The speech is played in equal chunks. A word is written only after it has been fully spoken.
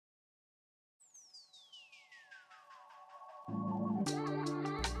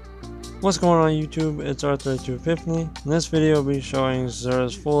What's going on YouTube? It's R32 Epiphany. In this video I'll be showing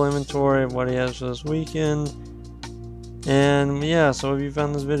Xur's full inventory of what he has for this weekend. And yeah, so if you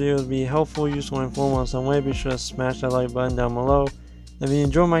found this video to be helpful, useful, informative in some way, be sure to smash that like button down below. If you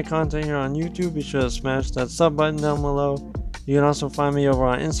enjoy my content here on YouTube, be sure to smash that sub button down below. You can also find me over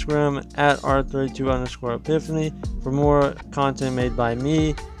on Instagram at R32_Epiphany for more content made by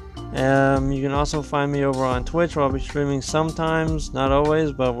me. You can also find me over on Twitch, where I'll be streaming sometimes, not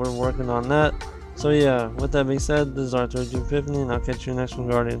always, but we're working on that. So yeah, with that being said, this is R32 Epiphany, and I'll catch you next one,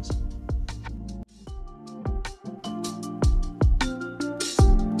 Guardians.